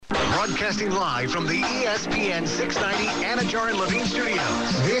Broadcasting live from the ESPN 690 Anajar and Levine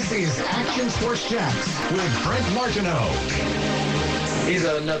Studios. This is Action Sports Jacks with Brent Martineau. He's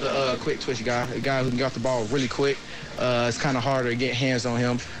another quick twitch guy, a guy who can get off the ball really quick. It's kind of harder to get hands on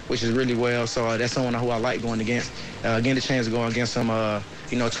him, which is really well. So that's someone who I like going against. Getting the chance to go against him,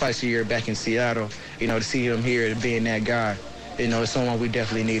 twice a year back in Seattle, to see him here and being that guy, it's someone we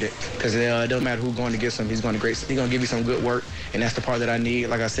definitely needed. Because it doesn't matter who's going against him, he's going to give you some good work, and that's the part that I need.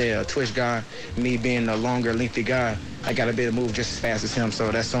 Like I said, a twitch guy, me being a longer, lengthy guy, I got to be able to move just as fast as him.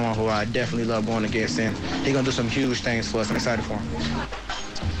 So that's someone who I definitely love going against, and he's going to do some huge things for us. I'm excited for him.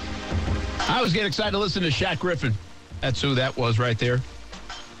 I always get excited to listen to Shaq Griffin. That's who that was right there.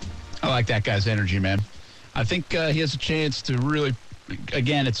 I like that guy's energy, man. I think he has a chance to really,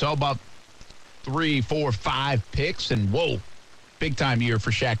 again, it's all about 3, 4, 5 picks, and whoa, big-time year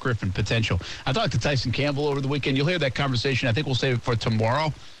for Shaq Griffin potential. I talked to Tyson Campbell over the weekend. You'll hear that conversation. I think we'll save it for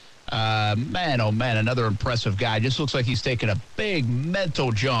tomorrow. Man, oh, man, another impressive guy. Just looks like he's taking a big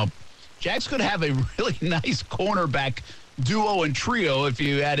mental jump. Jack's going to have a really nice cornerback duo and trio if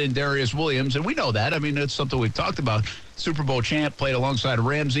you add in Darius Williams, and we know that. I mean, it's something we've talked about. Super Bowl champ, played alongside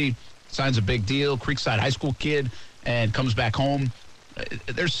Ramsey, signs a big deal, Creekside High School kid, and comes back home.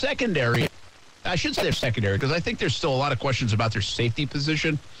 Their secondary, I should say their secondary, because I think there's still a lot of questions about their safety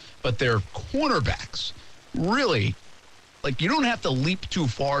position, but their cornerbacks really, you don't have to leap too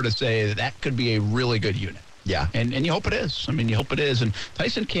far to say that could be a really good unit. Yeah. And you hope it is. I mean, you hope it is. And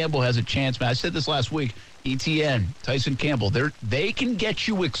Tyson Campbell has a chance, man. I said this last week. ETN, Tyson Campbell, they can get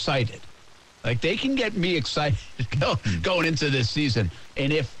you excited. They can get me excited going into this season.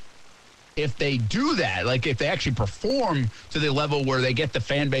 And if they do that, if they actually perform to the level where they get the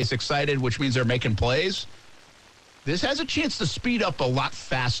fan base excited, which means they're making plays, this has a chance to speed up a lot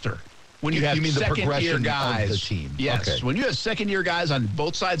faster. When you have second-year guys. Of the team. Yes. Okay. When you have second-year guys on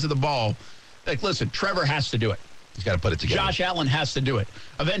both sides of the ball, listen, Trevor has to do it. He's got to put it together. Josh Allen has to do it.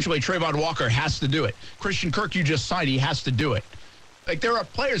 Eventually, Trayvon Walker has to do it. Christian Kirk, you just signed, he has to do it. There are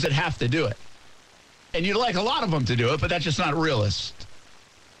players that have to do it. And you'd like a lot of them to do it, but that's just not realist.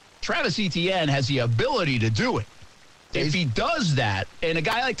 Travis Etienne has the ability to do it. If he does that, and a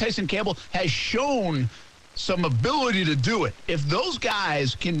guy like Tyson Campbell has shown some ability to do it, if those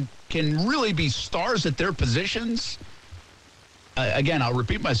guys can really be stars at their positions, again, I'll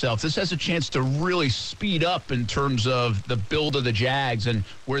repeat myself, this has a chance to really speed up in terms of the build of the Jags and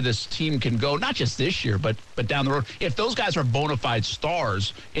where this team can go, not just this year, but down the road. If those guys are bona fide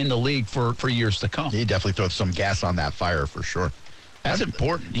stars in the league for years to come. He definitely throws some gas on that fire for sure. That's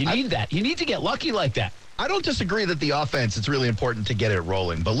important. You need that. You need to get lucky like that. I don't disagree that the offense, it's really important to get it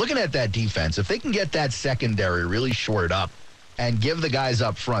rolling. But looking at that defense, if they can get that secondary really shored up and give the guys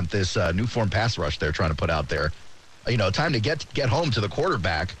up front this new form pass rush they're trying to put out there, time to get home to the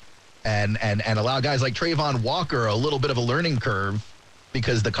quarterback and allow guys like Trayvon Walker a little bit of a learning curve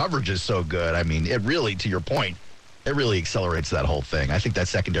because the coverage is so good. I mean, it really, to your point, it really accelerates that whole thing. I think that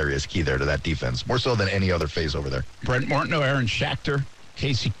secondary is key there to that defense, more so than any other phase over there. Brent Martineau, Aaron Schachter,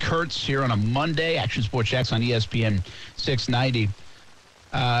 Casey Kurtz here on a Monday. Action Sports Jacks on ESPN 690.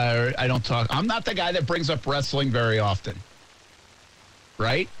 I'm not the guy that brings up wrestling very often,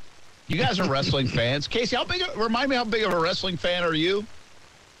 right? You guys are wrestling fans. Casey, remind me how big of a wrestling fan are you?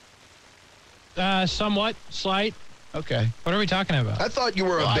 Somewhat, slight. Okay. What are we talking about? I thought you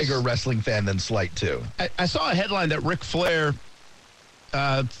were a bigger wrestling fan than Slight, too. I saw a headline that Ric Flair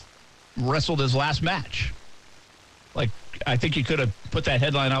wrestled his last match. I think you could have put that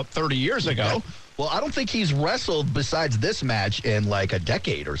headline out 30 years ago. Well, I don't think he's wrestled besides this match in a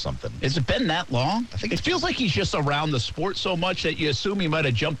decade or something. Has it been that long? I think it feels like he's just around the sport so much that you assume he might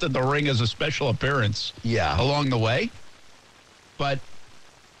have jumped in the ring as a special appearance along the way. But,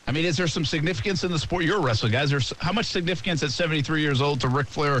 I mean, is there some significance in the sport? You're a wrestling guy. How much significance at 73 years old to Ric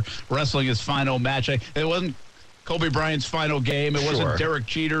Flair wrestling his final match? It wasn't Kobe Bryant's final game. It wasn't Derek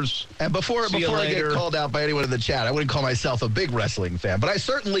Jeter's. And before I get called out by anyone in the chat, I wouldn't call myself a big wrestling fan, but I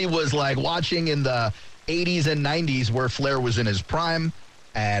certainly was watching in the 80s and 90s where Flair was in his prime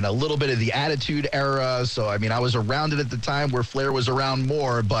and a little bit of the Attitude Era. So, I mean, I was around it at the time where Flair was around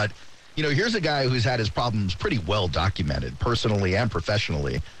more, but, here's a guy who's had his problems pretty well documented personally and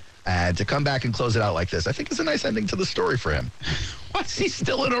professionally. And to come back and close it out like this, I think is a nice ending to the story for him. Why is he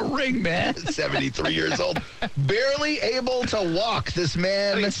still in a ring, man? 73 years old. Barely able to walk. This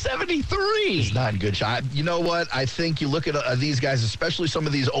man. 73. He's not in good shape. You know what? I think you look at these guys, especially some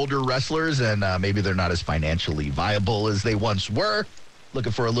of these older wrestlers, and maybe they're not as financially viable as they once were.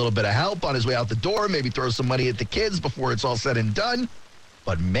 Looking for a little bit of help on his way out the door. Maybe throw some money at the kids before it's all said and done.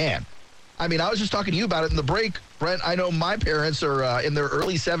 But, man, I mean, I was just talking to you about it in the break, Brent. I know my parents are in their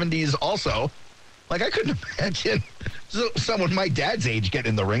early 70s also. Like, I couldn't imagine someone my dad's age getting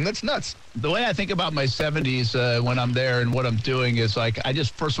in the ring. That's nuts. The way I think about my 70s when I'm there and what I'm doing is, like, I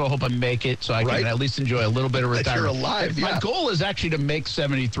just, first of all, hope I make it so I can at least enjoy a little bit of That retirement. you're alive, My goal is actually to make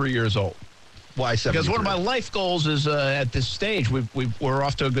 73 years old. Why 73? Because one of my life goals is at this stage, we're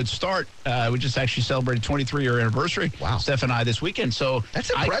off to a good start. We just actually celebrated 23-year anniversary. Wow. Steph and I this weekend. So That's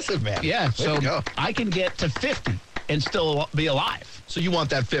impressive, man. Yeah. Way So to go. I can get to 50 and still be alive. So you want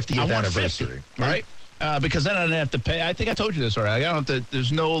that 50th I want anniversary, 50, right? Because then I don't have to pay. I think I told you this already. I don't have to.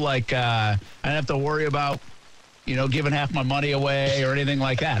 There's no like. I don't have to worry about, giving half my money away or anything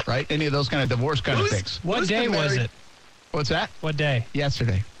like that, right? Any of those kind of divorce kind of things. What day was it? What's that? What day?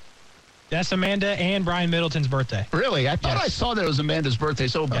 Yesterday. That's Amanda and Brian Middleton's birthday. Really? I thought Yes. I saw that it was Amanda's birthday.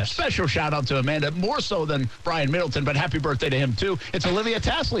 So a special shout out to Amanda, more so than Brian Middleton, but happy birthday to him too. It's Olivia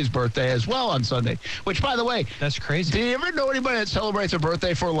Tasley's birthday as well on Sunday, which, by the way, That's crazy. do you ever know anybody that celebrates a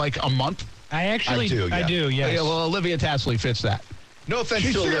birthday for like a month? I actually I do, yeah. yes. Yeah, well, Olivia Tasley fits that. No offense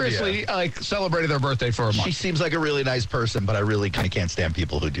She to Olivia. seriously celebrated their birthday for a month. She seems like a really nice person, but I really kind of can't stand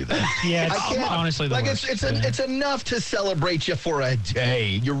people who do that. Yeah, I it's can't. honestly the Like, worst. it's enough to celebrate you for a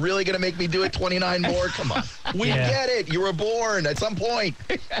day. You're really going to make me do it 29 more? Come on. We Yeah. get it. You were born at some point.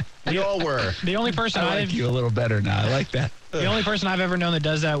 We all were. The only person I like you a little better now. I like that. The only person I've ever known that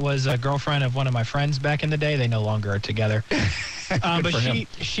does that was a girlfriend of one of my friends back in the day. They no longer are together. But for him.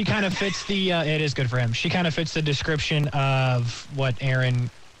 she kind of fits the, it is good for him. She kind of fits the description of what Aaron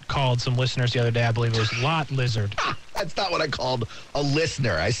called some listeners the other day. I believe it was lot lizard. That's not what I called a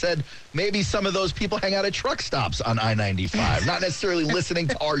listener. I said maybe some of those people hang out at truck stops on I-95. Not necessarily listening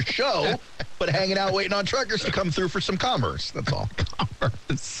to our show, but hanging out waiting on truckers to come through for some commerce. That's all.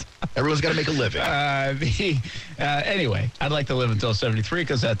 Commerce. Everyone's got to make a living. Anyway, I'd like to live until 73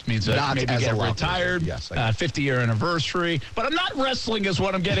 because that means Not maybe as get a lot retired. lizard. Yes, I 50-year anniversary. But I'm not wrestling is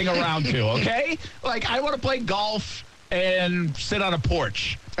what I'm getting around to, okay? Like, I want to play golf and sit on a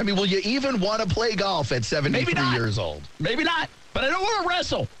porch. I mean, will you even want to play golf at 73 Maybe not. years old? Maybe not. But I don't want to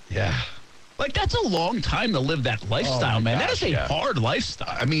wrestle. Yeah. Like, that's a long time to live that lifestyle, my man. gosh, That is a yeah. hard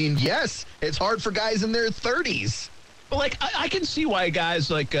lifestyle. I mean, yes, it's hard for guys in their 30s. But, like, I can see why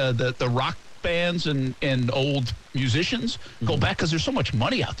guys like the rock bands and old musicians go back because there's so much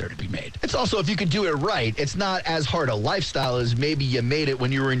money out there to be made. It's also, if you can do it right, it's not as hard a lifestyle as maybe you made it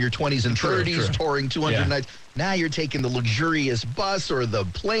when you were in your 20s and 30s, true. touring 200 Yeah. nights. Now you're taking the luxurious bus or the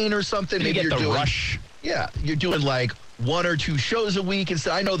plane or something. You Maybe get you're the doing rush. Yeah, you're doing like 1 or 2 shows a week.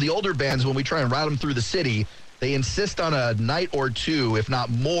 Instead, I know the older bands, when we try and route them through the city, they insist on a night or 2, if not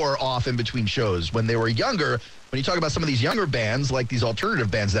more, off in between shows. When they were younger, when you talk about some of these younger bands, like these alternative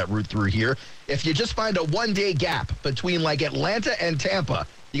bands that route through here, if you just find a 1-day gap between like Atlanta and Tampa,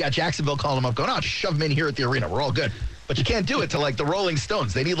 you got Jacksonville calling them up going, oh, just shove them in here at the arena. We're all good. But you can't do it to like the Rolling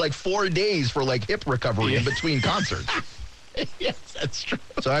Stones. They need like 4 days for like hip recovery in between concerts. Yes, that's true.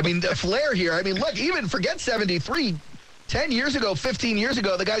 So, I mean, the flair here, I mean, look, even forget 73. 10 years ago, 15 years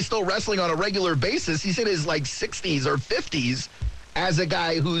ago, the guy's still wrestling on a regular basis. He's in his like 60s or 50s as a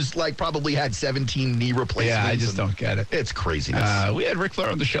guy who's like probably had 17 knee replacements. Yeah, I just and don't get it. It's craziness. We had Ric Flair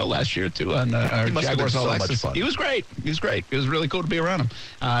on the show last year, too, on our He must have been Jaguars so All much Access. fun. He was great. He was great. It was really cool to be around him.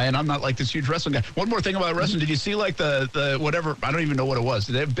 And I'm not like this huge wrestling guy. One more thing about wrestling. Did you see like the whatever, I don't even know what it was.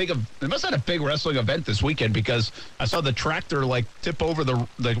 They must have had a big wrestling event this weekend because I saw the tractor like tip over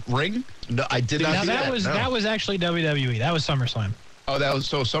the ring. No, I did not Now see that was actually WWE. That was SummerSlam. Oh, that was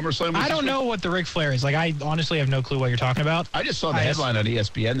so SummerSlam was I don't know what the Ric Flair is. Like, I honestly have no clue what you're talking about. I just saw the I headline on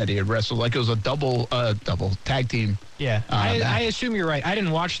ESPN that he had wrestled like it was a double tag team. Yeah, match. I assume you're right. I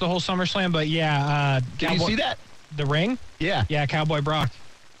didn't watch the whole SummerSlam, but yeah. Did you see that? The ring? Yeah. Yeah, Cowboy Brock.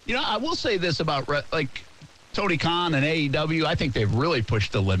 You know, I will say this about like Tony Khan and AEW. I think they've really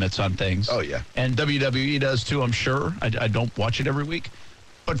pushed the limits on things. Oh, yeah. And WWE does too, I'm sure. I don't watch it every week.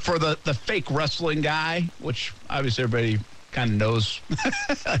 But for the fake wrestling guy, which obviously everybody kind of knows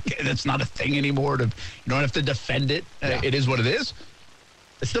that's not a thing anymore. You don't have to defend it. Yeah. It is what it is.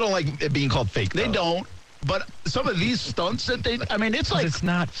 I still don't like it being called fake, They though. don't. But some of these stunts that it's like It's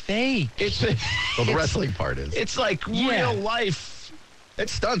not fake. Well, the wrestling part is. It's like Yeah. real life.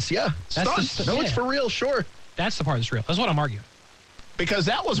 It's stunts, yeah. That's the Stunts. No, it's yeah. for real, sure. That's the part that's real. That's what I'm arguing. Because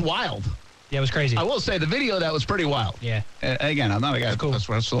that was wild. Yeah, it was crazy. I will say the video that was pretty wild. Yeah. Again, I'm not a guy cool. that's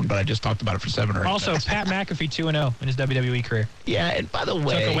wrestling, but I just talked about it for 7 or 8 Also, minutes. Pat McAfee 2-0 in his WWE career. Yeah, and by the Took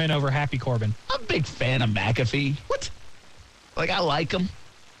way, a win over Happy Corbin. I'm a big fan of McAfee. What? Like, I like him.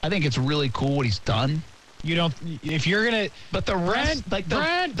 I think it's really cool what he's done. You don't. If you're gonna, But the rest,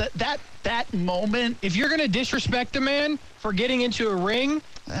 that moment. if you're gonna disrespect a man for getting into a ring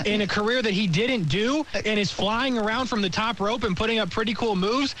in a career that he didn't do and is flying around from the top rope and putting up pretty cool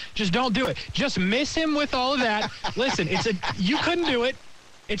moves, just don't do it. Just miss him with all of that. Listen, you couldn't do it.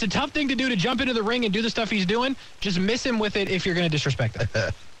 It's a tough thing to do to jump into the ring and do the stuff he's doing. Just miss him with it if you're gonna disrespect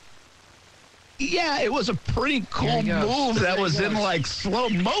him. Yeah, it was a pretty cool move that was in like slow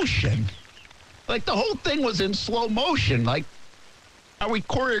motion. Like the whole thing was in slow motion. Like, are we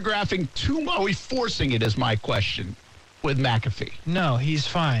choreographing too much? Are we forcing it is my question with McAfee. No, he's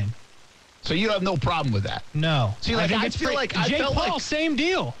fine. So you have no problem with that? No. See, like, I feel like Jake Paul, same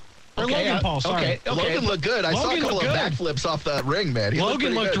deal. Or Okay, Logan Paul, sorry. okay. Logan looked good. I saw a Logan couple of looked good. backflips off the ring, man.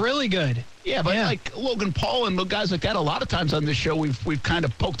 Logan looked really good. Yeah, but like Logan Paul and guys like that, a lot of times on this show we've kind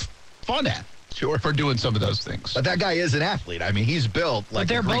of poked fun at. Sure. For doing some of those things. But that guy is an athlete. I mean, he's built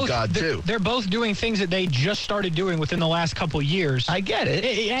like a Greek god, too. They're both doing things that they just started doing within the last couple years. I get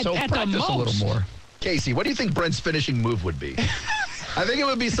it. So at practice the a little most. more. Casey, what do you think Brent's finishing move would be? I think it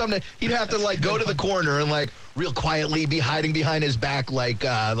would be something he'd have to like go to the corner and like real quietly be hiding behind his back like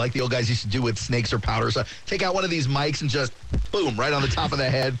the old guys used to do with snakes or powder. So take out one of these mics and just boom right on the top of the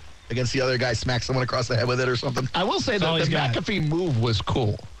head against the other guy, smack someone across the head with it or something. I will say that the McAfee move was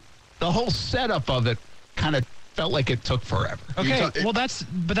cool. The whole setup of it kind of felt like it took forever. Okay, well that's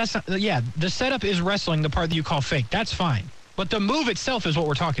not, the setup is wrestling, the part that you call fake. That's fine. But the move itself is what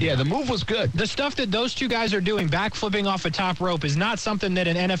we're talking about. Yeah, the move was good. The stuff that those two guys are doing, backflipping off a top rope, is not something that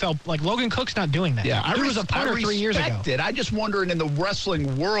an NFL, like Logan Cook's not doing that. Yeah, He was a punter 3 years ago. I just wondering in the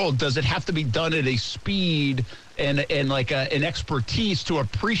wrestling world, does it have to be done at a speed and like an expertise to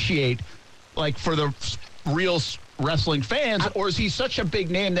appreciate, like for the real wrestling fans, or is he such a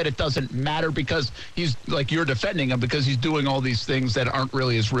big name that it doesn't matter because he's like you're defending him because he's doing all these things that aren't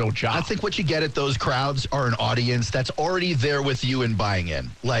really his real job? I think what you get at those crowds are an audience that's already there with you and buying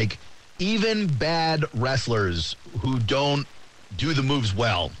in. Like even bad wrestlers who don't do the moves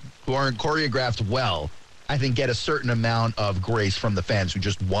well, who aren't choreographed well, I think get a certain amount of grace from the fans who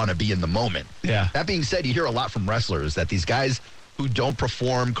just want to be in the moment. Yeah. That being said, you hear a lot from wrestlers that these guys who don't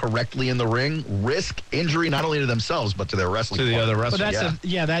perform correctly in the ring risk injury not only to themselves but to their wrestling to the partner. other wrestlers.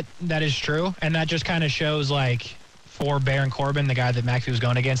 But that is true, and that just kind of shows like for Baron Corbin, the guy that McAfee was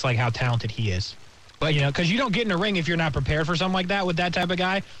going against, like how talented he is. Like, you know, because you don't get in a ring if you're not prepared for something like that with that type of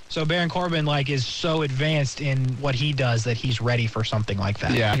guy. So Baron Corbin like is so advanced in what he does that he's ready for something like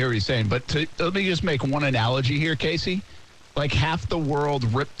that. Yeah, I hear what you're saying. But let me just make one analogy here, Casey. Like half the world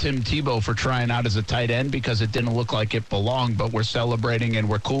ripped Tim Tebow for trying out as a tight end because it didn't look like it belonged, but we're celebrating and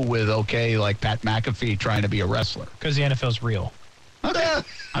we're cool with, okay, like Pat McAfee trying to be a wrestler. Because the NFL's real. Okay.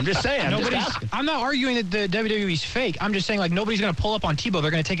 I'm just saying. I'm not arguing that the WWE's fake. I'm just saying like nobody's going to pull up on Tebow. They're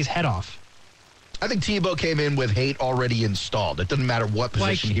going to take his head off. I think Tebow came in with hate already installed. It doesn't matter what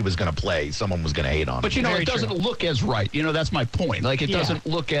position he was going to play. Someone was going to hate on him. But, you know, Very it doesn't look as right. You know, that's my point. Like, it doesn't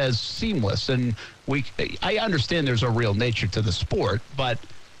look as seamless. And I understand there's a real nature to the sport, but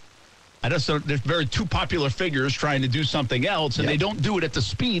I just don't, there's two popular figures trying to do something else, and they don't do it at the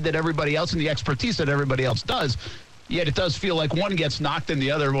speed that everybody else and the expertise that everybody else does. Yet it does feel like one gets knocked and the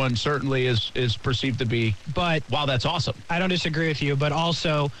other one certainly is perceived to be. But wow, that's awesome. I don't disagree with you, but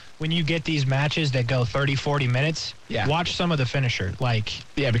also when you get these matches that go 30, 40 minutes, watch some of the finisher.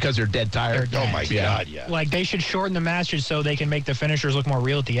 Because they're dead tired. They're dead. Oh my God, yeah. Like they should shorten the matches so they can make the finishers look more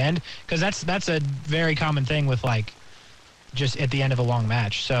real at the end, because that's a very common thing with like just at the end of a long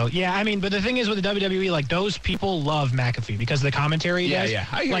match. So yeah, I mean, but the thing is with the WWE, like those people love McAfee because of the commentary he does.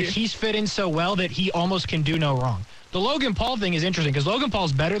 Like he's fit in so well that he almost can do no wrong. The Logan Paul thing is interesting because Logan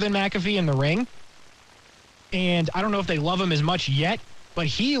Paul's better than McAfee in the ring. And I don't know if they love him as much yet, but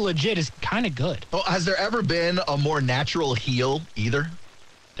he legit is kind of good. Oh, has there ever been a more natural heel either?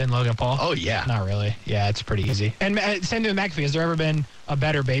 Than Logan Paul? Oh, yeah. Not really. Yeah, it's pretty easy. And same thing with McAfee. Has there ever been a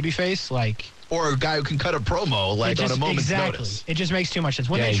better babyface? Or a guy who can cut a promo on a moment's notice. It just makes too much sense.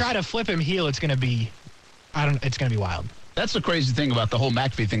 When they try to flip him heel, it's going to be, it's going to be wild. That's the crazy thing about the whole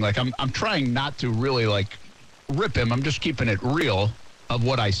McAfee thing. Like, I'm trying not to really, like, rip him. I'm just keeping it real of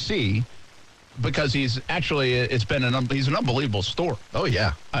what I see because he's actually, he's an unbelievable story. Oh,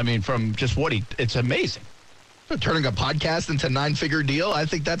 yeah. I mean, from just it's amazing. Turning a podcast into a 9-figure deal, I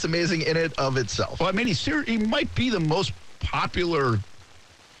think that's amazing in it of itself. Well, I mean, he might be the most popular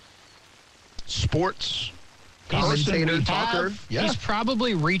sports commentator, talker. Yeah. He's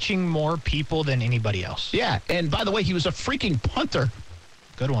probably reaching more people than anybody else. Yeah, and by the way, he was a freaking punter.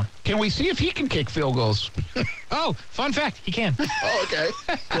 Good one. Can we see if he can kick field goals? Oh, fun fact, he can. Oh, okay.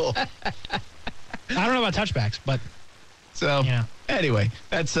 Cool. I don't know about touchbacks, but so Anyway,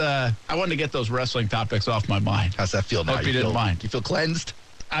 that's I wanted to get those wrestling topics off my mind. How's that feel now? Hope you didn't mind. You feel cleansed?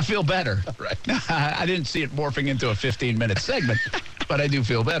 I feel better. Right. I didn't see it morphing into a 15-minute segment, but I do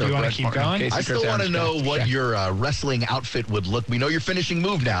feel better. You wanna Brett keep Martin, going? Casey I still Kurtz, want to Aaron know Scott. what Check. your wrestling outfit would look. We know your finishing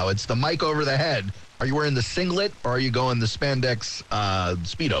move now. It's the mic over the head. Are you wearing the singlet or are you going the spandex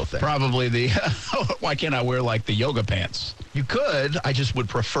Speedo thing? Probably the. Why can't I wear like the yoga pants? You could. I just would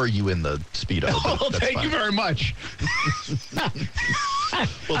prefer you in the Speedo. but Oh, that's thank fine. you very much.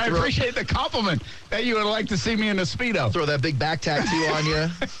 I appreciate the compliment that you would like to see me in a Speedo. Throw that big back tattoo on you.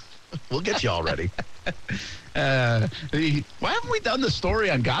 We'll get you all ready. Why haven't we done the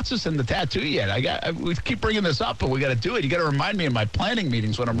story on Gotsis and the tattoo yet? We keep bringing this up, but we got to do it. You got to remind me in my planning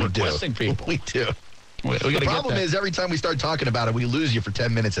meetings when I'm requesting people. We do. We The gotta problem get that. is every time we start talking about it, we lose you for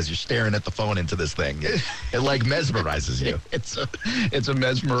 10 minutes as you're staring at the phone into this thing. It like mesmerizes you. It's a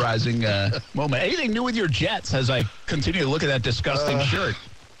mesmerizing moment. Anything new with your Jets as I continue to look at that disgusting shirt?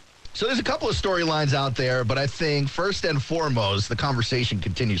 So there's a couple of storylines out there, but I think first and foremost, the conversation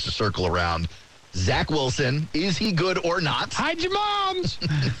continues to circle around Zach Wilson. Is he good or not? Hide your moms.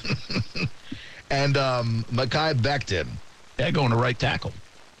 And Mekhi Becton. Yeah, going to right tackle.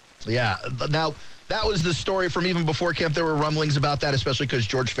 Yeah. Now, that was the story from even before camp. There were rumblings about that, especially because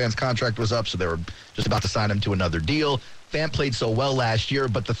George Fant's contract was up, so they were just about to sign him to another deal. Fant played so well last year,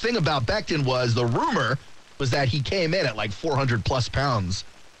 but the thing about Becton was the rumor was that he came in at like 400-plus pounds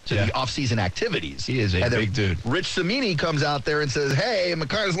to the offseason activities. He is a And then big dude. Rich Cimini comes out there and says, hey,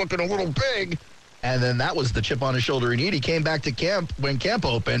 Mekhi's looking a little big. And then that was the chip on his shoulder he needed. He came back to camp when camp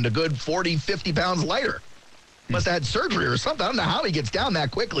opened, a good 40, 50 pounds lighter. Must have had surgery or something. I don't know how he gets down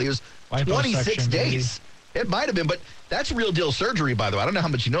that quickly. It was 26 Liposuction, days. It might have been, but that's real deal surgery, by the way. I don't know how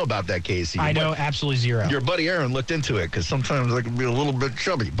much you know about that, Casey. I know absolutely zero. Your buddy Aaron looked into it because sometimes I can be a little bit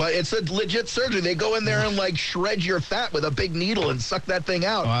chubby. But it's a legit surgery. They go in there and like shred your fat with a big needle and suck that thing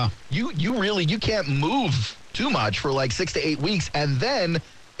out. Wow. You can't move too much for like 6 to 8 weeks. And then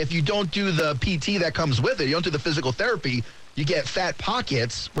if you don't do the PT that comes with it, you don't do the physical therapy, you get fat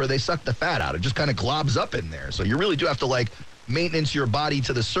pockets where they suck the fat out. It just kind of globs up in there. So you really do have to like maintenance your body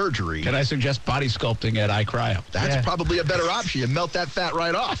to the surgery. Can I suggest body sculpting at iCryo? That's probably a better option. You melt that fat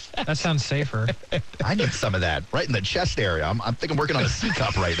right off. That sounds safer. I need some of that right in the chest area. I'm thinking I'm working on a C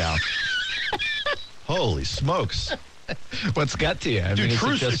cup right now. Holy smokes. What's got to you? I Dude, mean, true,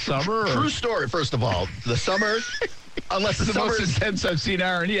 is it just summer? true or- story, first of all. The summer, unless the the summer most is intense I've seen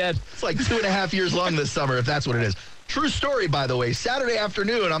Aaron yet. it's like 2.5 years long this summer, if that's what it is. True story, by the way. Saturday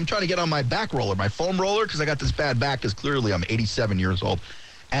afternoon, I'm trying to get on my back roller, my foam roller, because I got this bad back because clearly I'm 87 years old.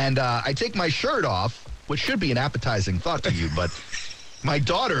 And I take my shirt off, which should be an appetizing thought to you, but my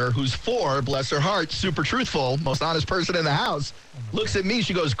daughter, who's 4, bless her heart, super truthful, most honest person in the house, looks at me.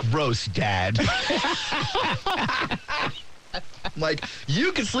 She goes, gross, Dad. I'm like,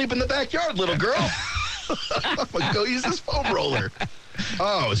 you can sleep in the backyard, little girl. I'm like, go use this foam roller.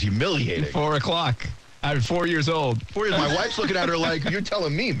 Oh, it was humiliating. 4 o'clock. I'm 4 years old. 4 years. My wife's looking at her like, you're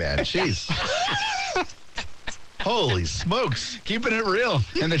telling me, man. Jeez. Holy smokes. Keeping it real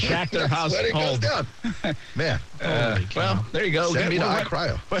in the Shackler That's when it goes household. down. Man, Well, there you go. send me to Well,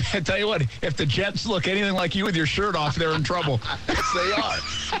 iCryo. But I tell you what, if the Jets look anything like you with your shirt off, they're in trouble. Yes, they are.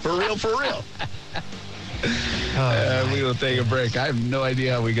 For real, for real. We will take a break. I have no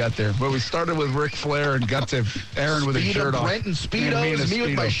idea how we got there, but we started with Ric Flair and got to Aaron with his shirt off. Brent and Me in a Speedos, me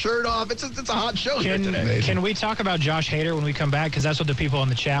with my Speedo. shirt off. It's a hot show here today. Can we talk about Josh Hader when we come back? Because that's what the people in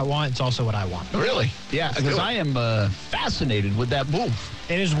the chat want. It's also what I want. Really? Yeah, do because it. I am fascinated with that move.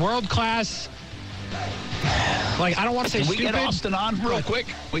 It is world class. Like, I don't want to say Can we stupid. get Austin on real quick?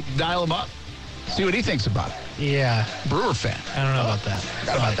 We can dial him up. See what he thinks about it. Yeah, Brewer fan. I don't know about that.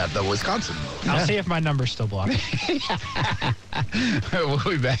 Forgot about that, though. Wisconsin. I'll see if my number's still blocked. We'll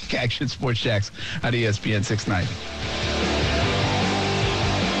be back. Action Sports Jacks on ESPN 690.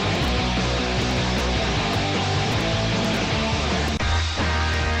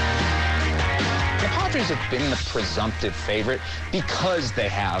 The Padres have been the presumptive favorite because they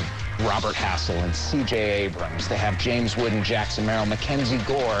have Robert Hassel and C.J. Abrams. They have James Wood and Jackson Merrill, Mackenzie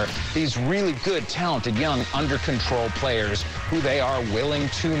Gore, these really good, talented, young, under-control players who they are willing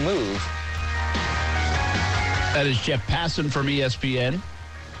to move. That is Jeff Passan from ESPN.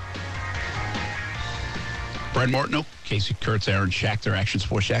 Brent Mortno, Casey Kurtz, Aaron Schachter, Action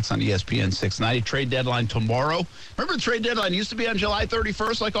Sports Jacks on ESPN 690. Trade deadline tomorrow. Remember the trade deadline used to be on July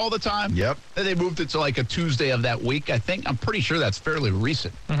 31st, like all the time? Yep. Then they moved it to like a Tuesday of that week, I think. I'm pretty sure that's fairly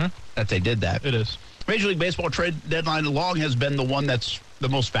recent that they did that. It is. Major League Baseball trade deadline long has been the one that's the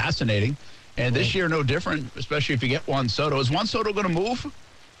most fascinating. And this year, no different, especially if you get Juan Soto. Is Juan Soto going to move?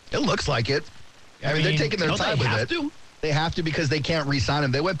 It looks like it. I mean, they're taking their Don't time they with have it. to? They have to because they can't re-sign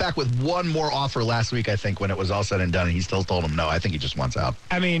him. They went back with one more offer last week, I think, when it was all said and done, and he still told them no. I think he just wants out.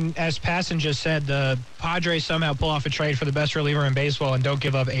 I mean, as Passan just said, the Padres somehow pull off a trade for the best reliever in baseball and don't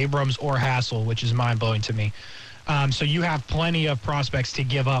give up Abrams or Hassel, which is mind-blowing to me. So you have plenty of prospects to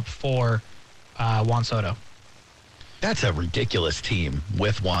give up for Juan Soto. That's a ridiculous team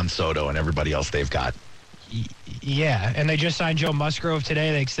with Juan Soto and everybody else they've got. Yeah, and they just signed Joe Musgrove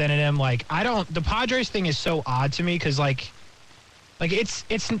today. They extended him. The Padres thing is so odd to me because,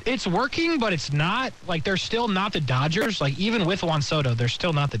 it's working, but it's not. They're still not the Dodgers. Even with Juan Soto, they're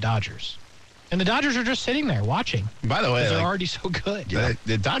still not the Dodgers. And the Dodgers are just sitting there watching. By the way, they're already so good.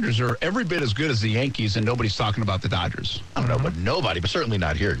 The Dodgers are every bit as good as the Yankees, and nobody's talking about the Dodgers. I don't know, but nobody, but certainly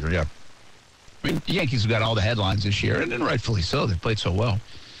not here. Yeah. I mean, the Yankees have got all the headlines this year, and rightfully so. They've played so well.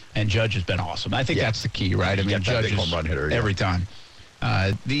 And Judge has been awesome. I think that's the key, right? I mean, Judge is home run hitter every time.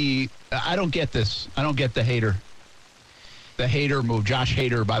 I don't get this. I don't get the Hader move. Josh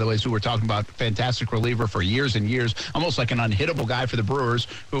Hader, by the way, is who we're talking about. Fantastic reliever for years and years. Almost like an unhittable guy for the Brewers.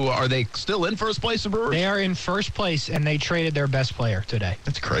 Are they still in first place, the Brewers? They are in first place, and they traded their best player today.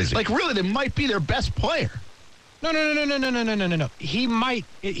 That's crazy. Really, they might be their best player. No. He might.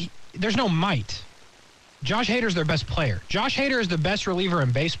 There's no might. Josh Hader's their best player. Josh Hader is the best reliever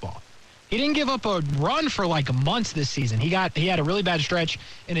in baseball. He didn't give up a run for months this season. He had a really bad stretch,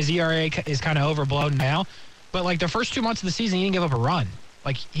 and his ERA is kind of overblown now. But the first 2 months of the season, he didn't give up a run.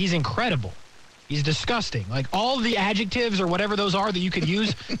 He's incredible. He's disgusting. All the adjectives or whatever those are that you could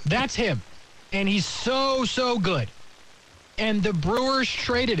use, that's him. And he's so good. And the Brewers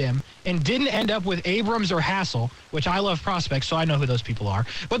traded him and didn't end up with Abrams or Hassel, which I love prospects, so I know who those people are.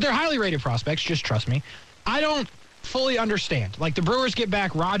 But they're highly rated prospects, just trust me. I don't fully understand. The Brewers get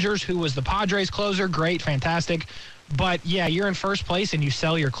back Rogers, who was the Padres closer. Great, fantastic. But, yeah, you're in first place and you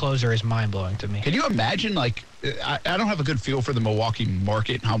sell your closer is mind-blowing to me. Can you imagine, I don't have a good feel for the Milwaukee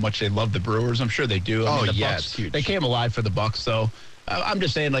market and how much they love the Brewers. I'm sure they do. The Bucks, it's huge. They came alive for the Bucks, though. I'm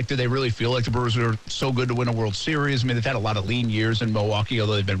just saying, do they really feel like the Brewers are so good to win a World Series? I mean, they've had a lot of lean years in Milwaukee,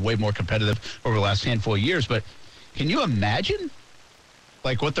 although they've been way more competitive over the last handful of years. But can you imagine,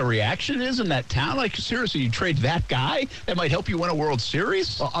 what the reaction is in that town? Seriously, you trade that guy that might help you win a World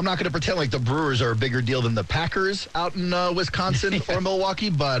Series? Well, I'm not going to pretend like the Brewers are a bigger deal than the Packers out in Wisconsin or Milwaukee,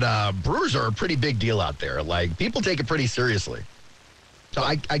 but Brewers are a pretty big deal out there. People take it pretty seriously. So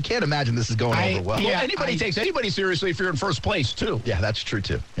I can't imagine this is going over well. Yeah, anybody takes anybody seriously if you're in first place, too. Yeah, that's true,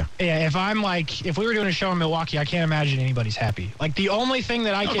 too. Yeah. Yeah, if we were doing a show in Milwaukee, I can't imagine anybody's happy. The only thing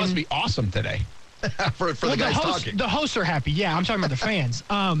that It must be awesome today. for the guys talking. The hosts are happy. Yeah, I'm talking about the fans.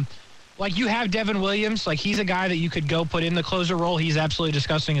 You have Devin Williams. He's a guy that you could go put in the closer role. He's absolutely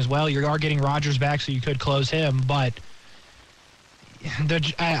disgusting as well. You are getting Rogers back, so you could close him. But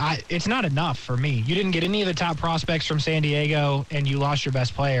it's not enough for me. You didn't get any of the top prospects from San Diego, and you lost your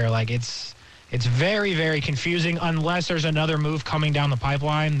best player. It's very, very confusing unless there's another move coming down the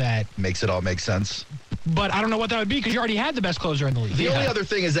pipeline that makes it all make sense. But I don't know what that would be because you already had the best closer in the league. The only other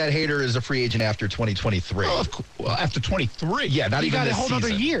thing is that Hader is a free agent after 2023. Well, after 23. Yeah, not you even got this a whole season.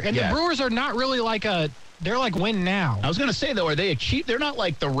 other year. And the Brewers are not really they're win now. I was going to say, though, are they cheap? They're not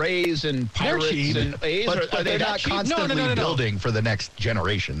like the Rays and Pirates cheap, and A's. But are they not cheap? constantly building for the next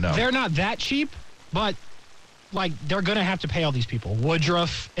generation, no. They're not that cheap, but they're going to have to pay all these people.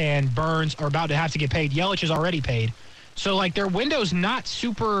 Woodruff and Burns are about to have to get paid. Yelich is already paid. So, their window's not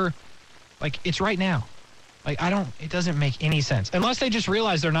super, it's right now. It doesn't make any sense. Unless they just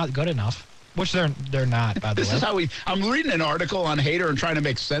realize they're not good enough, which they're not, by the way. This is how I'm reading an article on Hader and trying to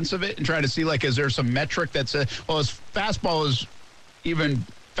make sense of it and trying to see, is there some metric that says, his fastball is even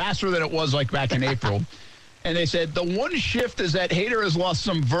faster than it was, back in April. And they said the one shift is that Hader has lost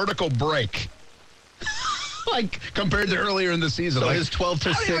some vertical break. Compared to earlier in the season. So his 12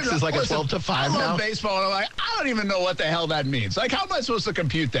 to 6 is a 12 to 5 now? I love baseball, and I don't even know what the hell that means. How am I supposed to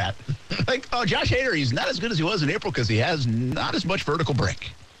compute that? Josh Hader, he's not as good as he was in April because he has not as much vertical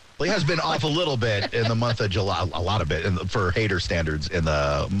break. Well, he has been off a little bit in the month of July, a lot of it for Hader standards in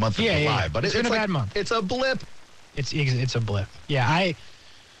the month of July. Yeah. But it's been a bad month. It's a blip. It's a blip. Yeah,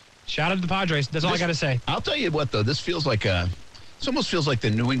 shout out to the Padres. That's all I got to say. I'll tell you what, though. This feels this almost feels like the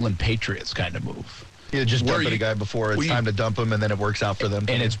New England Patriots kind of move. Yeah, just dumping a guy before it's time to dump him, and then it works out for them.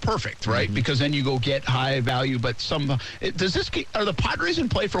 And it's perfect, right? Mm-hmm. Because then you go get high value, but are the Padres in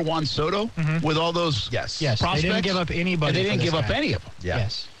play for Juan Soto with all those prospects? They didn't give up anybody. They didn't give up any of them. Yeah.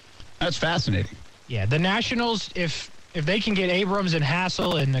 Yes. That's fascinating. Yeah, the Nationals, if they can get Abrams and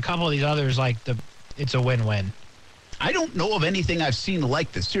Hassel and a couple of these others, it's a win-win. I don't know of anything I've seen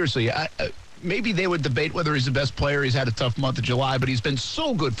like this. Seriously, maybe they would debate whether he's the best player. He's had a tough month of July, but he's been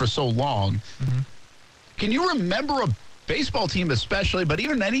so good for so long. Mm-hmm. Can you remember baseball team especially, but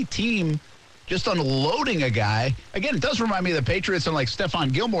even any team just unloading a guy. Again, it does remind me of the Patriots and like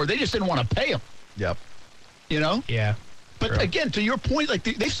Stephon Gilmore. They just didn't want to pay him. Yep. You know? Yeah. But True. again, to your point, like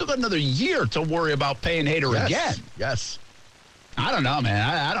they've still got another year to worry about paying Hader again. Yes. I don't know, man.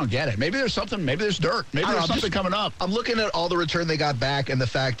 I don't get it. Maybe there's something. Maybe there's dirt. Maybe there's something coming up. I'm looking at all the return they got back and the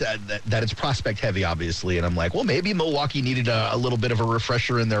fact that it's prospect heavy, obviously. And I'm like, well, maybe Milwaukee needed a little bit of a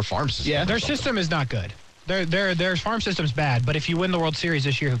refresher in their farm system. Yeah. Their system is not good. Their farm system's bad, but if you win the World Series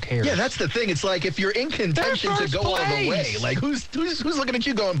this year, who cares? Yeah, that's the thing. It's like if you're in contention to go all the way, like who's looking at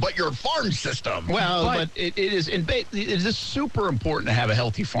you going, but your farm system? Well, but it is super important to have a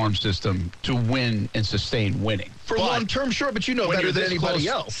healthy farm system to win and sustain winning. For long term, sure, but you know better than anybody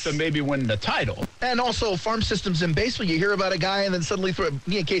else. To maybe win the title. And also, farm systems in baseball, you hear about a guy and then suddenly,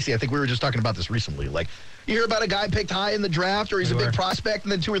 me and Casey, I think we were just talking about this recently. Like, you hear about a guy picked high in the draft or he's a big prospect,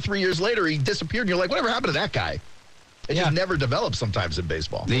 and then 2 or 3 years later, he disappeared, and you're like, whatever happened to that guy? It just never develops sometimes in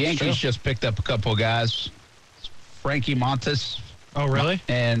baseball. The Yankees just picked up a couple of guys. Frankie Montas. Oh, really?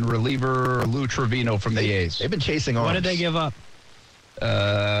 And reliever Lou Trevino from the A's. They've been chasing arms. What did they give up?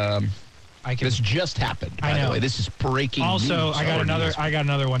 This just happened. By the way, this is breaking also, news. I got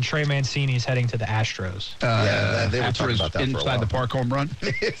another one. Trey Mancini's heading to the Astros. They were talking about that inside the park home run.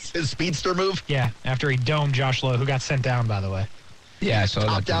 His speedster move. Yeah, after he domed Josh Lowe, who got sent down, by the way. Yeah, I saw that.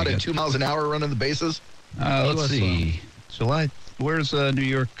 Topped out at 2 miles an hour running the bases. Let's see. July. Where's New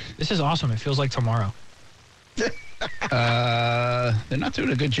York? This is awesome. It feels like tomorrow. They're not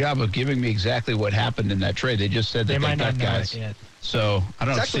doing a good job of giving me exactly what happened in that trade. They just said that they might got not know guys. it yet. So I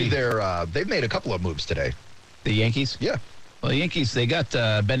don't know. Actually, they've made a couple of moves today. The Yankees? Yeah. Well, the Yankees, they got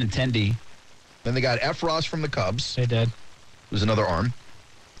Benintendi. Then they got F. Ross from the Cubs. They did. Who's another arm.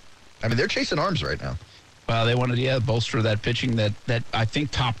 I mean, they're chasing arms right now. Well, they wanted to bolster that pitching that I think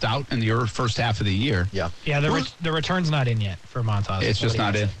topped out in the first half of the year. Yeah. Yeah, the return's not in yet for Montas. It's just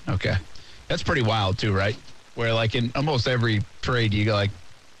not in. Okay. That's pretty wild, too, right? Where, like, in almost every trade, you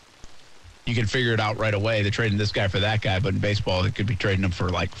can figure it out right away. They're trading this guy for that guy, but in baseball, they could be trading him for,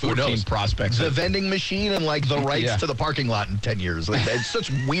 like, 14 prospects. The vending machine and, like, the rights to the parking lot in 10 years. Like, it's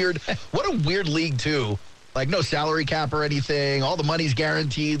such weird. What a weird league, too. Like, no salary cap or anything. All the money's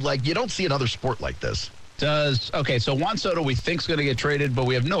guaranteed. Like, you don't see another sport like this. Okay, so Juan Soto we think is going to get traded, but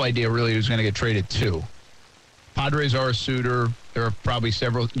we have no idea really who's going to get traded to. Padres are a suitor. There are probably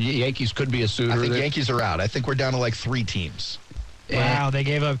several. Yankees could be a suitor. I think Yankees are out. I think we're down to like 3 teams. Wow, they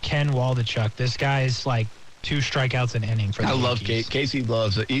gave up Ken Waldichuk. This guy is like 2 strikeouts an inning for the Yankees. I love Casey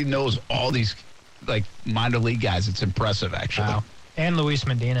loves it. He knows all these like minor league guys. It's impressive, actually. Wow. And Luis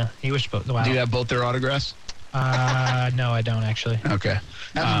Medina. He was supposed to. Wow. Do you have both their autographs? No, I don't actually. Okay.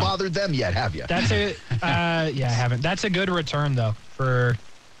 Haven't bothered them yet, have you? That's I haven't. That's a good return though for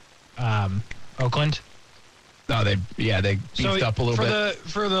Oakland. No, they beefed up a little bit.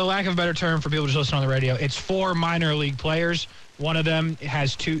 For the lack of a better term for people just listening on the radio, it's 4 minor league players. One of them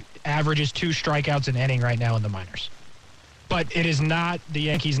averages 2 strikeouts an inning right now in the minors. But it is not the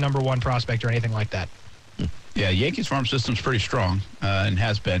Yankees' number 1 prospect or anything like that. Yeah, Yankees farm system's pretty strong and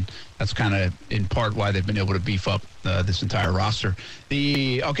has been. That's kind of in part why they've been able to beef up this entire roster.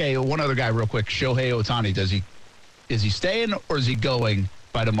 One other guy real quick, Shohei Ohtani. Is he staying or is he going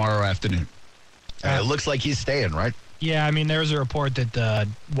by tomorrow afternoon? It looks like he's staying, right? Yeah, I mean, there was a report that the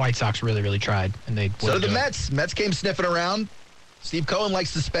White Sox really, really tried, and they. So did the Mets. Mets came sniffing around. Steve Cohen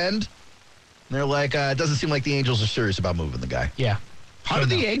likes to spend. And they're like, it doesn't seem like the Angels are serious about moving the guy. Yeah. How do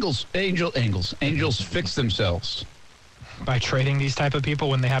the Angels fix themselves? By trading these type of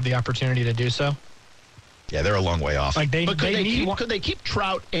people when they have the opportunity to do so. Yeah, they're a long way off. Like could they keep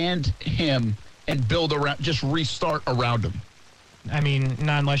Trout and him and build around, just restart around him? I mean,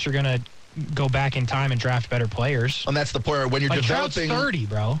 not unless you're gonna go back in time and draft better players. And that's the point when you're developing. Trout's 30,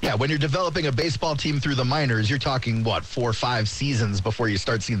 bro. Yeah, when you're developing a baseball team through the minors, you're talking 4 or 5 seasons before you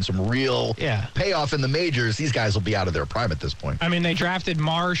start seeing some real payoff in the majors. These guys will be out of their prime at this point. I mean, they drafted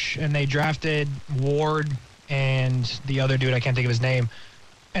Marsh and they drafted Ward and the other dude, I can't think of his name,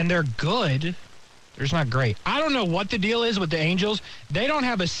 and they're good. They're just not great. I don't know what the deal is with the Angels. They don't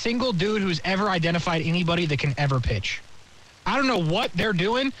have a single dude who's ever identified anybody that can ever pitch. I don't know what they're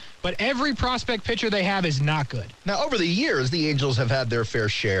doing, but every prospect pitcher they have is not good. Now, over the years, the Angels have had their fair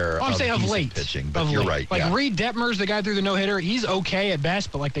share of decent pitching, but you're right. Like Reed Detmers, the guy through the no-hitter, he's okay at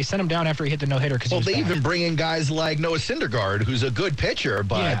best, but like they sent him down after he hit the no-hitter because they even bring in guys like Noah Syndergaard, who's a good pitcher,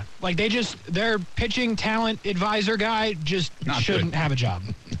 but yeah, like their pitching talent advisor guy just shouldn't have a job.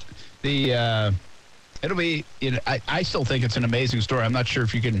 It'll be, I still think it's an amazing story. I'm not sure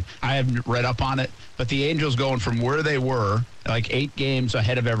if you can, I haven't read up on it, but the Angels going from where they were, like 8 games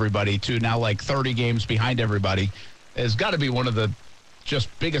ahead of everybody, to now like 30 games behind everybody. has got to be one of the just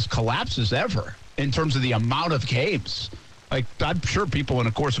biggest collapses ever in terms of the amount of games. Like, I'm sure people in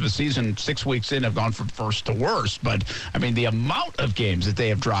the course of a season, 6 weeks in, have gone from first to worst. But, I mean, the amount of games that they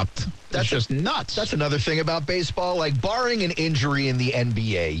have dropped is just nuts. That's another thing about baseball. Like, barring an injury in the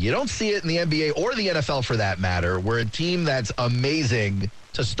NBA, you don't see it in the NBA or the NFL for that matter, where a team that's amazing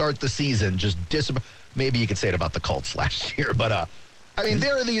to start the season just maybe you could say it about the Colts last year. But, I mean,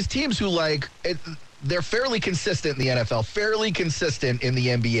 there are these teams who, like, they're fairly consistent in the NFL, fairly consistent in the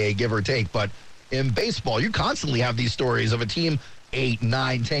NBA, give or take. But in baseball, you constantly have these stories of a team 8,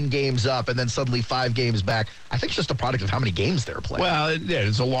 9, 10 games up and then suddenly 5 games back. I think it's just a product of how many games they're playing. Well, yeah,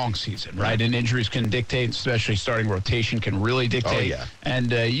 it's a long season, right? And injuries can dictate, especially starting rotation can really dictate. Oh, yeah.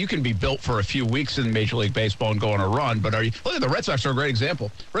 And you can be built for a few weeks in Major League Baseball and go on a run. But look at the Red Sox are a great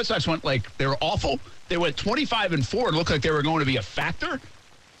example. Red Sox went they were awful. They went 25-4 and looked like they were going to be a factor.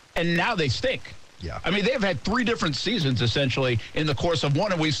 And now they stink. Yeah. I mean, they've had 3 different seasons essentially in the course of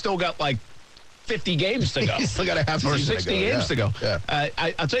one, and we've still got 50 games to go. You still got a half or season 60 to go. games to go. Yeah.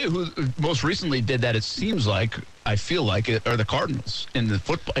 I'll tell you who most recently did that. It seems like, I feel like, are the Cardinals in the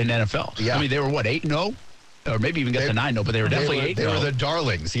NFL. Yeah. I mean, they were 8-0, or maybe even got to 9-0, but they were definitely 8-0. They were the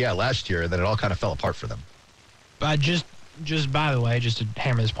darlings, last year, and then it all kind of fell apart for them. Just by the way, just to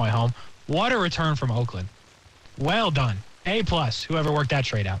hammer this point home, what a return from Oakland. Well done. A+, whoever worked that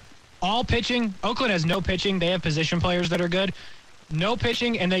trade out. All pitching. Oakland has no pitching. They have position players that are good. No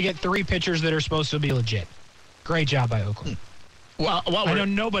pitching, and they get 3 pitchers that are supposed to be legit. Great job by Oakland. Well, I know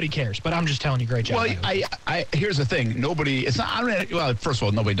nobody cares, but I'm just telling you, great job. Well, I here's the thing. First of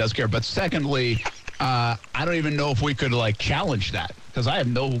all, nobody does care. But secondly, I don't even know if we could challenge that because I have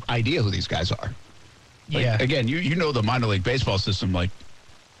no idea who these guys are. Yeah. Again, you know the minor league baseball system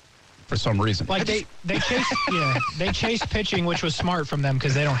for some reason. They chased pitching, which was smart from them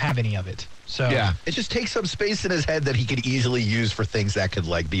because they don't have any of it. So yeah, it just takes up space in his head that he could easily use for things that could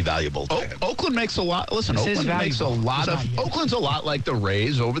be valuable to him. Oakland makes a lot. Listen, Oakland's a lot like the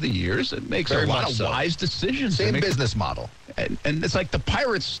Rays over the years. It makes Very a lot much of so. wise decisions. Same business model. And it's like the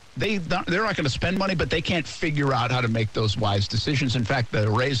Pirates, they're not going to spend money, but they can't figure out how to make those wise decisions. In fact, the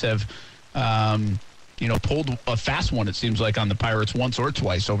Rays have pulled a fast one, it seems like, on the Pirates once or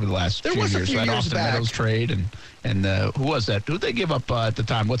twice over the last few years. That Austin Meadows trade and who was that? Who did they give up at the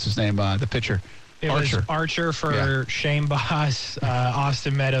time? What's his name? The pitcher? Archer. Was Archer for Shane Baz,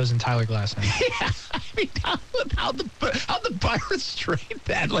 Austin Meadows, and Tyler Glasnow. Yeah, I mean, how the Pirates trade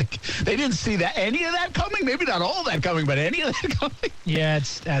that? They didn't see any of that coming. Maybe not all of that coming, but any of that coming. Yeah,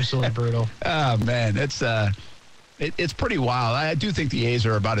 it's absolutely brutal. Oh man, it's pretty wild. I do think the A's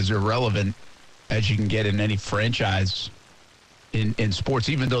are about as irrelevant as you can get in any franchise in sports,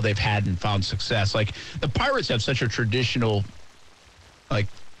 even though they've had and found success. The Pirates have such a traditional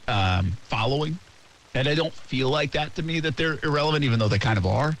following, and I don't feel like that to me, that they're irrelevant, even though they kind of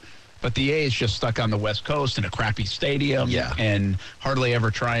are. But the A's just stuck on the West Coast in a crappy stadium, and hardly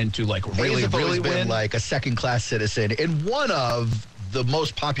ever trying to really been win. Like a second-class citizen in one of the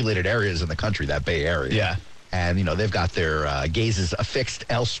most populated areas in the country, that Bay Area. Yeah, and they've got their gazes affixed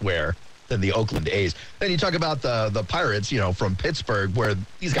elsewhere than the Oakland A's. Then you talk about the Pirates, from Pittsburgh, where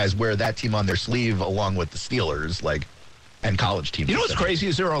these guys wear that team on their sleeve along with the Steelers, and college teams. You know what's crazy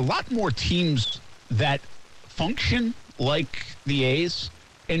is there are a lot more teams that function like the A's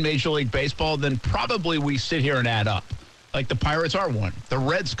in Major League Baseball than probably we sit here and add up. The Pirates are one. The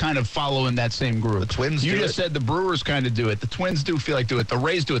Reds kind of follow in that same group. The Twins You do just it. said the Brewers kind of do it. The Twins do feel like do it. The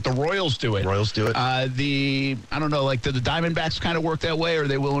Rays do it. The Royals do it. Royals do it. I don't know, do the Diamondbacks kind of work that way, or are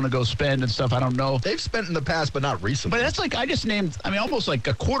they willing to go spend and stuff? I don't know. They've spent in the past, but not recently. But that's I just named, almost a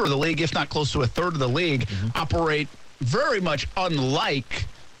quarter of the league, if not close to a third of the league, operate very much unlike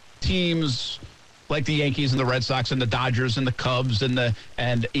teams like the Yankees and the Red Sox and the Dodgers and the Cubs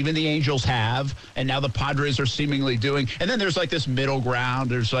and even the Angels have, and now the Padres are seemingly doing. And then there's this middle ground.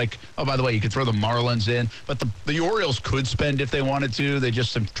 There's oh, by the way, you could throw the Marlins in, but the Orioles could spend if they wanted to. They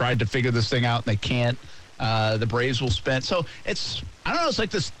just have tried to figure this thing out and they can't. The Braves will spend. So it's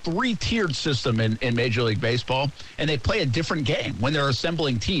this 3-tiered system in Major League Baseball, and they play a different game when they're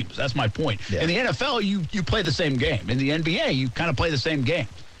assembling teams. That's my point. Yeah. In the NFL, you play the same game. In the NBA, you kind of play the same game.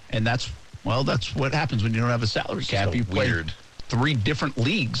 And that's what happens when you don't have a salary cap. So you play 3 different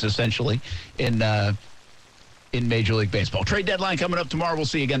leagues, essentially, in Major League Baseball. Trade deadline coming up tomorrow. We'll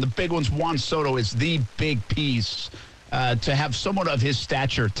see again. The big ones, Juan Soto is the big piece. To have someone of his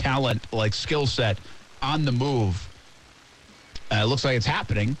stature, talent, skill set on the move. Looks like it's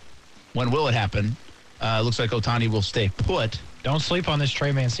happening. When will it happen? Looks like Ohtani will stay put. Don't sleep on this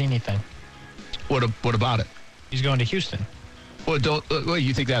Trey Mancini thing. What about it? He's going to Houston. Well,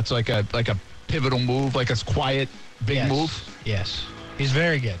 you think that's like a pivotal move, like a quiet Big Yes. move. Yes. He's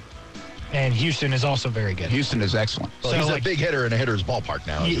very good. And Houston is also very good. Houston is excellent. Well, So, he's like- a big hitter in a hitter's ballpark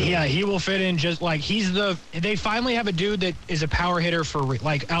now. Yeah, he will fit in just like they finally have a dude that is a power hitter for,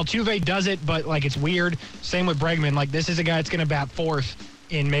 like, Altuve does it, but, like, it's weird. Same with Bregman. Like, this is a guy that's going to bat fourth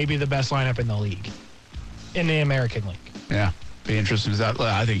in maybe the best lineup in the league, in the American League. Yeah. Be interesting.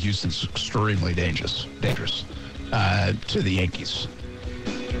 I think Houston's extremely dangerous to the Yankees.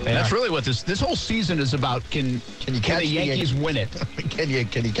 And that's really what this whole season is about. Can you catch the Yankees win it? Can you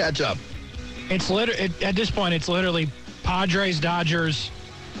catch up? It's at this point, it's literally Padres, Dodgers,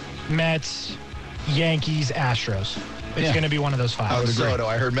 Mets, Yankees, Astros. It's Yeah. going to be one of those five. I would agree.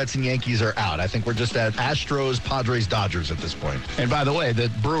 I heard Mets and Yankees are out. I think we're just at Astros, Padres, Dodgers at this point. And by the way, the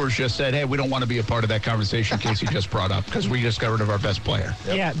Brewers just said, hey, we don't want to be a part of that conversation Casey just brought up because we just got rid of our best player.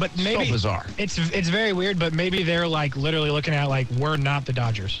 Yeah, but maybe So bizarre. It's very weird, but maybe they're like literally looking at like we're not the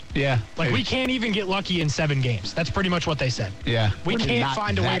Dodgers. Yeah. Like maybe. we can't even get lucky in 7 games. That's pretty much what they said. Yeah. We We're can't not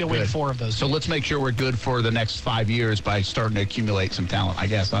find a way that to win good. 4 of those. So let's make sure we're good for the next 5 years by starting to accumulate some talent, I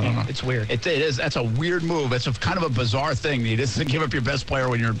guess. I don't know. It's weird. It is. That's a weird move. It's a kind of a bizarre thing. You just give up your best player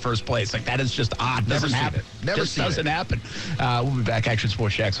when you're in first place. Like, that is just odd. Never Doesn't seen happen. it. Never just seen doesn't it. happen. We'll be back. Action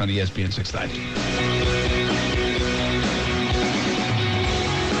Sports Shacks on ESPN 690.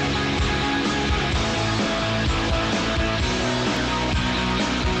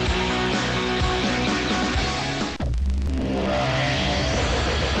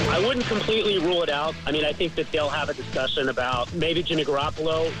 I wouldn't completely rule it out. I mean, I think that they'll have a discussion about maybe Jimmy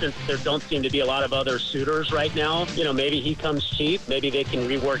Garoppolo, since there don't seem to be a lot of other suitors right now. You know, maybe he comes cheap. Maybe they can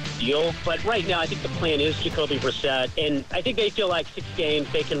rework the deal. But right now, I think the plan is Jacoby Brissett. And I think they feel like 6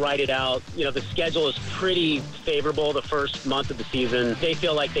 games, they can write it out. You know, the schedule is pretty favorable the first month of the season. They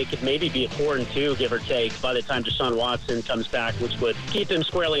feel like they could maybe be 4-2, give or take, by the time Deshaun Watson comes back, which would keep them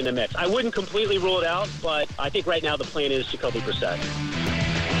squarely in the mix. I wouldn't completely rule it out, but I think right now the plan is Jacoby Brissett.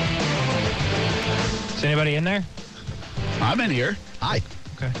 Is anybody in there? I'm in here. Hi.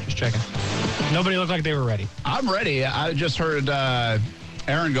 Okay, just checking. Nobody looked like they were ready. I'm ready. I just heard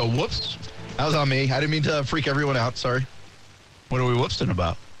Aaron go, whoops. That was on me. I didn't mean to freak everyone out. Sorry. What are we whoopsing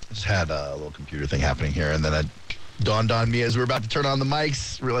about? I just had a little computer thing happening here, and then it dawned on me as we were about to turn on the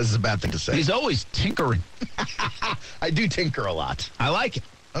mics. Realized it's a bad thing to say. He's always tinkering. I do tinker a lot. I like it.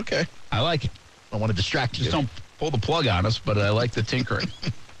 Okay. I like it. I want to distract you. Just don't pull the plug on us, but I like the tinkering.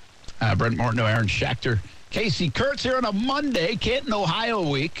 Brent Martineau, Aaron Schachter, Casey Kurtz here on a Monday, Canton, Ohio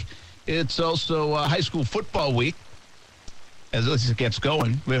week. It's also high school football week as this gets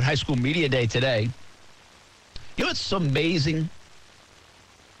going. We have high school media day today. You know, it's amazing.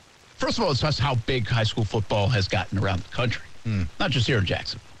 First of all, it's just how big high school football has gotten around the country, not just here in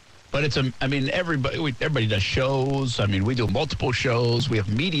Jacksonville. But it's I mean, everybody does shows. I mean, we do multiple shows. We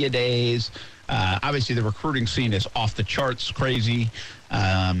have media days. Obviously, the recruiting scene is off the charts, crazy.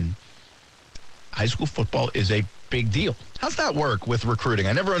 High school football is a big deal. How's that work with recruiting?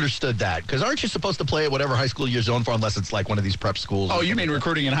 I never understood that. Because aren't you supposed to play at whatever high school you're zoned for unless it's like one of these prep schools? Oh, you mean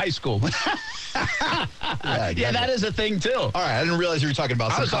recruiting in high school? Yeah, that is a thing, too. All right, I didn't realize you were talking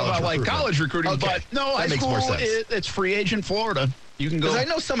about I some was talking about like college recruiting, Okay, but no, that high makes school, more sense. it's free agent Florida. You can go. Because I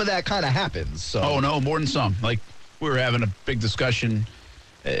know some of that kind of happens. So. Oh, no, more than some. Like, we were having a big discussion.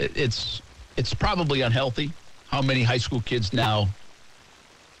 It's probably unhealthy how many high school kids now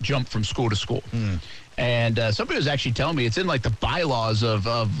jump from school to school. And somebody was actually telling me it's in, like, the bylaws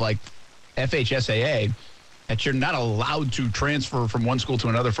of like, FHSAA that you're not allowed to transfer from one school to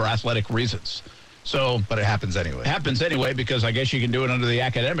another for athletic reasons. So, But it happens anyway. it happens anyway because I guess you can do it under the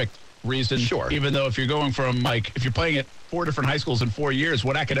academic reason. Sure. Even though if you're going from, like, if you're playing at 4 different high schools in 4 years,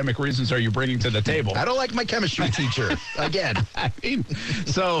 what academic reasons are you bringing to the table? I don't like my chemistry teacher. Again. I mean,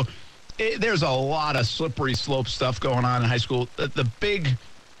 so there's a lot of slippery slope stuff going on in high school.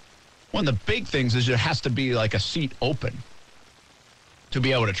 One of the big things is there has to be like a seat open to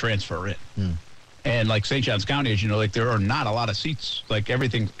be able to transfer in. And like St. Johns County, as you know, like there are not a lot of seats. Like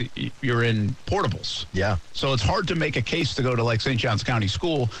everything, you're in portables. Yeah. So it's hard to make a case to go to like St. Johns County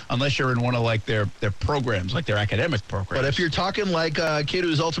School unless you're in one of like their programs, like their academic programs. But if you're talking like a kid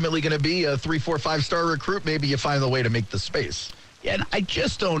who's ultimately going to be a 3, 4, 5-star recruit, maybe you find the way to make the space. Yeah, and I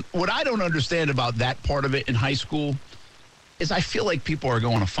just don't. What I don't understand about that part of it in high school is I feel like people are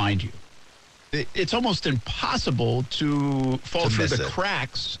going to find you. It's almost impossible to fall through miss the it.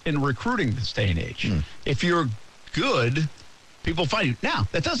 cracks in recruiting this day and age. If you're good, people find you. Now,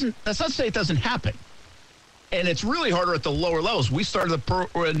 that's not to say it doesn't happen. And it's really harder at the lower levels. We started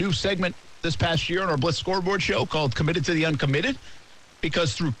a new segment this past year on our Blitz Scoreboard show called Committed to the Uncommitted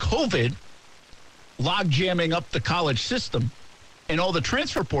because through COVID, log jamming up the college system and all the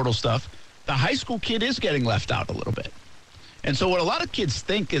transfer portal stuff, the high school kid is getting left out a little bit. And so what a lot of kids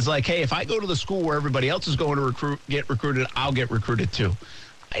think is like, hey, if I go to the school where everybody else is going to get recruited, I'll get recruited too.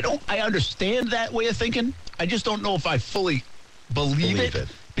 I understand that way of thinking. I just don't know if I fully believe it.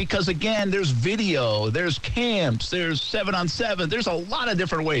 Because, again, there's video, there's camps, there's 7-on-7. There's a lot of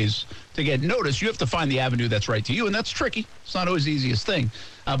different ways to get noticed. You have to find the avenue that's right to you, and that's tricky. It's not always the easiest thing.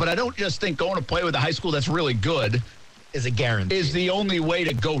 But I don't just think going to play with a high school that's really good is a guarantee. Is the only way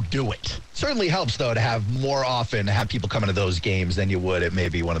to go do it. Certainly helps, though, to have more often have people coming to those games than you would at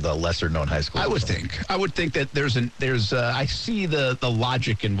maybe one of the lesser-known high schools. I would think that there's I see the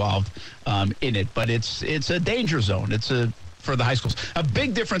logic involved in it, but it's a danger zone. For the high schools. A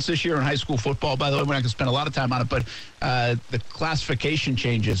big difference this year in high school football, by the way, we're not going to spend a lot of time on it, but the classification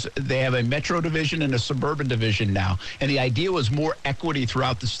changes. They have a metro division and a suburban division now, and the idea was more equity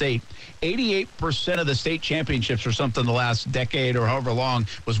throughout the state. 88% of the state championships or something the last decade or however long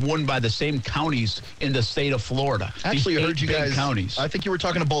was won by the same counties in the state of Florida. Actually, I heard you guys. Counties. I think you were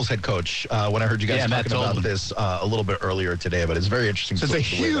talking to Bulls head coach when I heard you guys talking about this a little bit earlier today, but it's very interesting. So it's a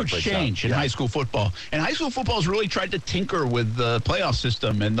huge change in high school football. And high school football has really tried to tinker with the playoff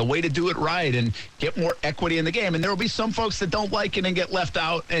system and the way to do it right and get more equity in the game. And there will be some folks that don't like it and get left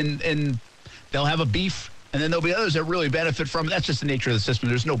out, and they'll have a beef. And then there'll be others that really benefit from it. That's just the nature of the system.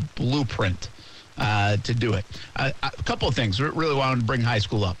 There's no blueprint to do it. A couple of things. We really wanted to bring high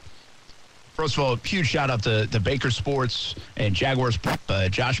school up. First of all, huge shout-out to Baker Sports and Jaguars,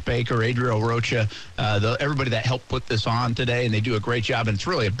 Josh Baker, Adriel Rocha, everybody that helped put this on today, and they do a great job, and it's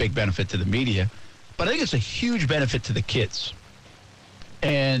really a big benefit to the media. But I think it's a huge benefit to the kids.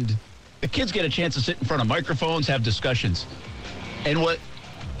 And the kids get a chance to sit in front of microphones, have discussions. And what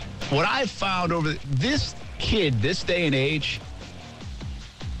I've found over this kid, this day and age,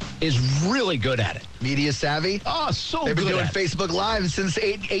 is really good at it. Media savvy? Oh, so They've good been doing at Facebook Live since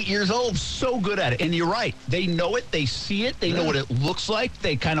 8 years old. So good at it. And you're right. They know it. They see it. They know what it looks like.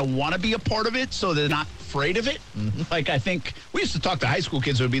 They kind of want to be a part of it, so they're not afraid of it. Mm-hmm. Like, I think we used to talk to high school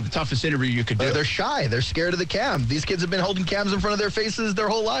kids. It would be the toughest interview you could do. They're shy. They're scared of the cam. These kids have been holding cams in front of their faces their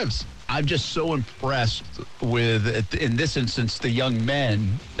whole lives. I'm just so impressed with, in this instance, the young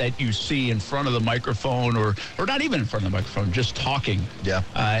men that you see in front of the microphone or not even in front of the microphone, just talking. Yeah.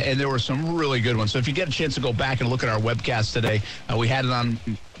 And there were some really good ones. So if you get a chance to go back and look at our webcast today, we had it on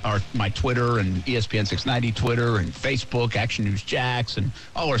my Twitter and ESPN 690 Twitter and Facebook, Action News Jax, and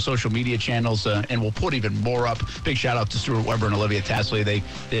all our social media channels. And we'll put even more up. Big shout out to Stuart Weber and Olivia Tasley. They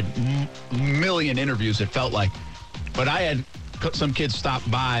did a million interviews, it felt like. But I had some kids stop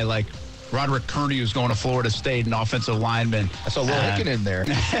by, like Roderick Kearney, who's going to Florida State, an offensive lineman. I saw Will Hicken in there.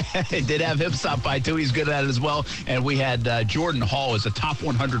 They did have him stop by, too. He's good at it as well. And we had Jordan Hall as a top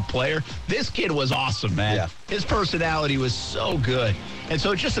 100 player. This kid was awesome, man. Yeah. His personality was so good. And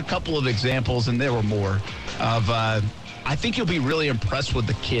so just a couple of examples, and there were more, of I think you'll be really impressed with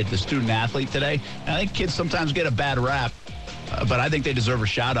the kid, the student-athlete today. And I think kids sometimes get a bad rap. But I think they deserve a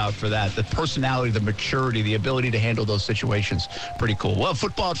shout-out for that. The personality, the maturity, the ability to handle those situations. Pretty cool. Well,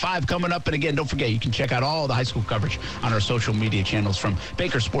 football at 5 coming up. And again, don't forget, you can check out all the high school coverage on our social media channels from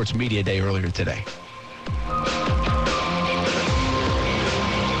Baker Sports Media Day earlier today.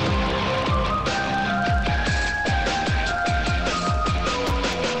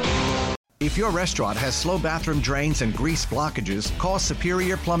 If your restaurant has slow bathroom drains and grease blockages, call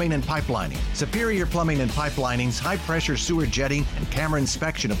Superior Plumbing and Pipelining. Superior Plumbing and Pipelining's high-pressure sewer jetting and camera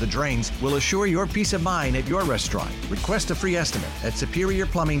inspection of the drains will assure your peace of mind at your restaurant. Request a free estimate at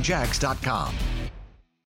SuperiorPlumbingJax.com.